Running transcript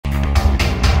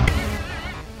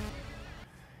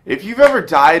If you've ever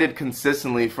dieted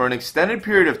consistently for an extended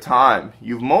period of time,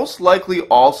 you've most likely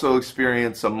also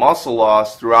experienced some muscle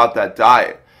loss throughout that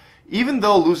diet. Even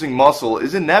though losing muscle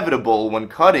is inevitable when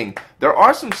cutting, there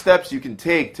are some steps you can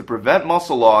take to prevent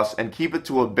muscle loss and keep it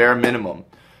to a bare minimum.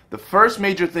 The first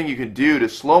major thing you can do to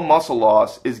slow muscle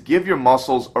loss is give your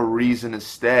muscles a reason to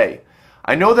stay.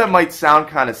 I know that might sound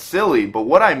kind of silly, but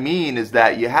what I mean is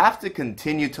that you have to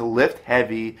continue to lift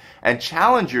heavy and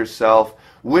challenge yourself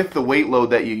with the weight load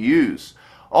that you use.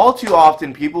 All too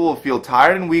often, people will feel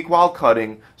tired and weak while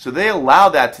cutting, so they allow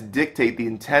that to dictate the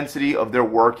intensity of their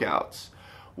workouts.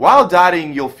 While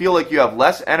dieting, you'll feel like you have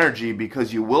less energy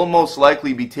because you will most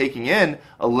likely be taking in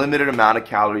a limited amount of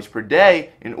calories per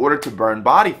day in order to burn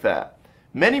body fat.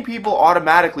 Many people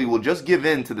automatically will just give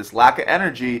in to this lack of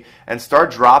energy and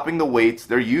start dropping the weights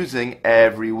they're using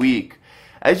every week.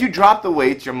 As you drop the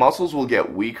weights, your muscles will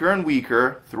get weaker and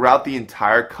weaker throughout the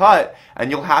entire cut, and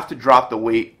you'll have to drop the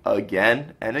weight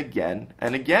again and again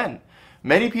and again.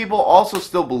 Many people also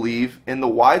still believe in the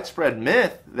widespread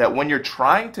myth that when you're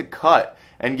trying to cut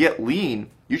and get lean,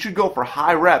 you should go for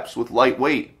high reps with light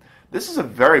weight. This is a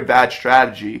very bad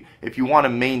strategy if you want to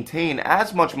maintain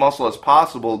as much muscle as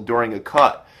possible during a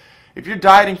cut. If you're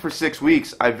dieting for 6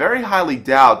 weeks, I very highly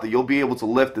doubt that you'll be able to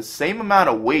lift the same amount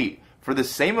of weight for the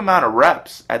same amount of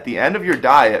reps at the end of your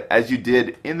diet as you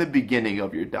did in the beginning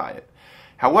of your diet.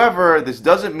 However, this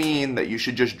doesn't mean that you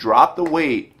should just drop the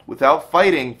weight without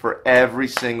fighting for every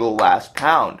single last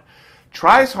pound.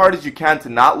 Try as hard as you can to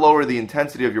not lower the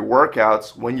intensity of your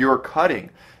workouts when you're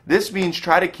cutting. This means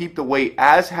try to keep the weight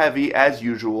as heavy as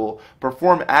usual,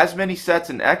 perform as many sets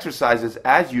and exercises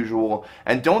as usual,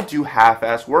 and don't do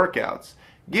half-ass workouts.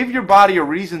 Give your body a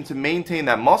reason to maintain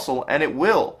that muscle, and it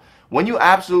will. When you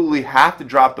absolutely have to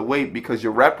drop the weight because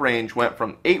your rep range went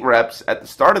from 8 reps at the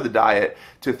start of the diet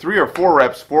to 3 or 4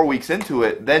 reps 4 weeks into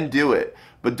it, then do it.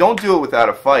 But don't do it without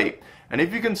a fight. And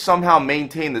if you can somehow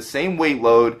maintain the same weight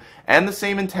load and the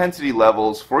same intensity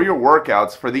levels for your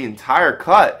workouts for the entire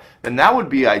cut, then that would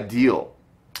be ideal.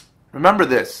 Remember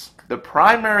this, the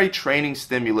primary training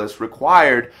stimulus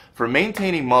required for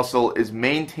maintaining muscle is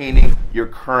maintaining your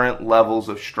current levels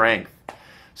of strength.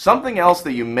 Something else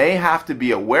that you may have to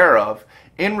be aware of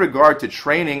in regard to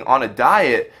training on a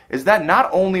diet is that not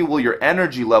only will your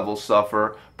energy levels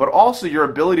suffer, but also your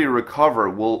ability to recover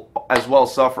will as well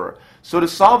suffer. So to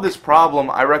solve this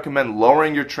problem, I recommend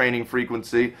lowering your training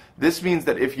frequency. This means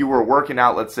that if you were working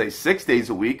out, let's say 6 days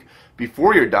a week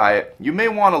before your diet, you may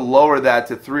want to lower that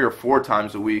to 3 or 4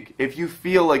 times a week if you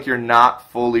feel like you're not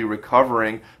fully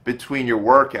recovering between your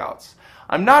workouts.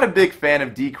 I'm not a big fan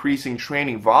of decreasing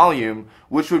training volume,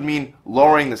 which would mean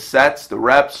lowering the sets, the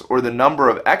reps, or the number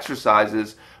of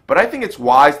exercises, but I think it's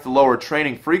wise to lower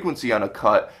training frequency on a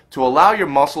cut to allow your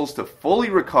muscles to fully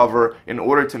recover in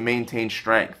order to maintain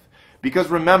strength. Because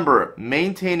remember,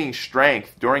 maintaining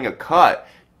strength during a cut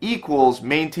equals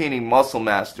maintaining muscle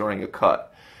mass during a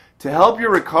cut. To help your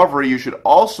recovery, you should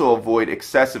also avoid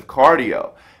excessive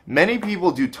cardio. Many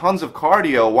people do tons of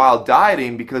cardio while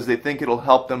dieting because they think it'll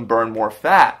help them burn more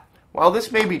fat. While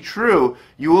this may be true,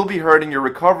 you will be hurting your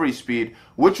recovery speed,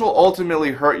 which will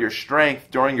ultimately hurt your strength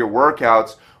during your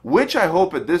workouts, which I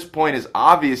hope at this point is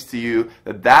obvious to you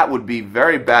that would be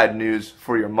very bad news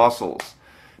for your muscles.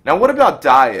 Now, what about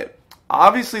diet?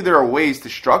 Obviously, there are ways to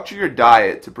structure your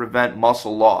diet to prevent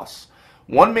muscle loss.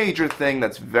 One major thing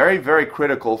that's very, very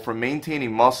critical for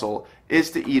maintaining muscle is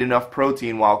to eat enough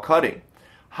protein while cutting.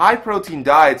 High protein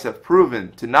diets have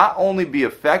proven to not only be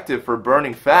effective for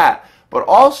burning fat, but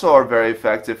also are very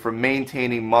effective for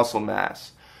maintaining muscle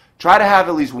mass. Try to have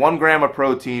at least 1 gram of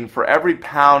protein for every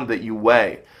pound that you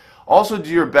weigh. Also do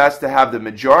your best to have the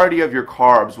majority of your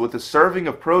carbs with a serving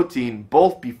of protein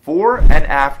both before and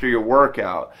after your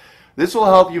workout. This will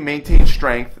help you maintain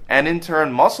strength and in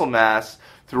turn muscle mass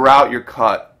throughout your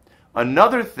cut.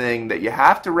 Another thing that you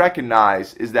have to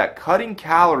recognize is that cutting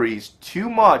calories too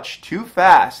much, too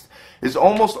fast, is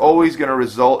almost always going to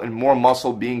result in more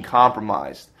muscle being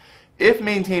compromised. If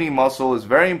maintaining muscle is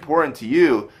very important to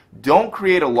you, don't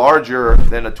create a larger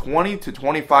than a 20 to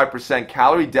 25%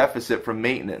 calorie deficit from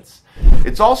maintenance.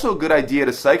 It's also a good idea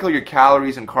to cycle your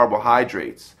calories and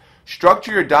carbohydrates.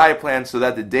 Structure your diet plan so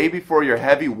that the day before your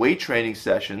heavy weight training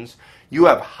sessions, you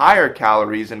have higher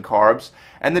calories and carbs,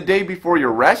 and the day before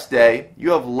your rest day,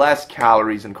 you have less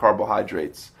calories and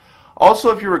carbohydrates. Also,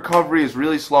 if your recovery is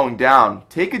really slowing down,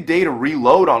 take a day to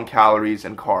reload on calories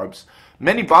and carbs.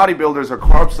 Many bodybuilders are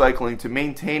carb cycling to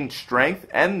maintain strength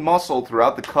and muscle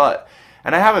throughout the cut,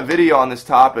 and I have a video on this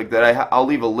topic that I'll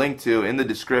leave a link to in the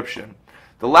description.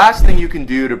 The last thing you can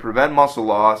do to prevent muscle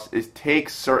loss is take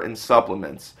certain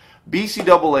supplements.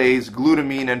 BCAAs,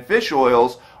 glutamine, and fish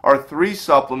oils are 3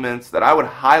 supplements that I would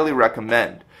highly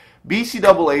recommend.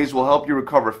 BCAAs will help you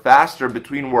recover faster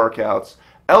between workouts.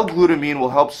 L-glutamine will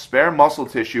help spare muscle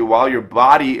tissue while your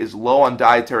body is low on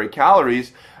dietary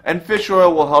calories, and fish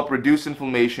oil will help reduce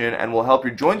inflammation and will help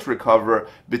your joints recover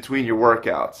between your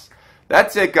workouts.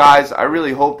 That's it, guys. I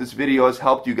really hope this video has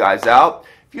helped you guys out.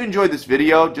 If you enjoyed this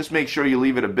video, just make sure you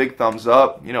leave it a big thumbs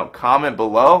up, comment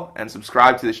below, and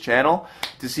subscribe to this channel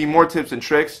to see more tips and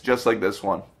tricks just like this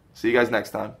one. See you guys next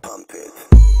time. Pump it.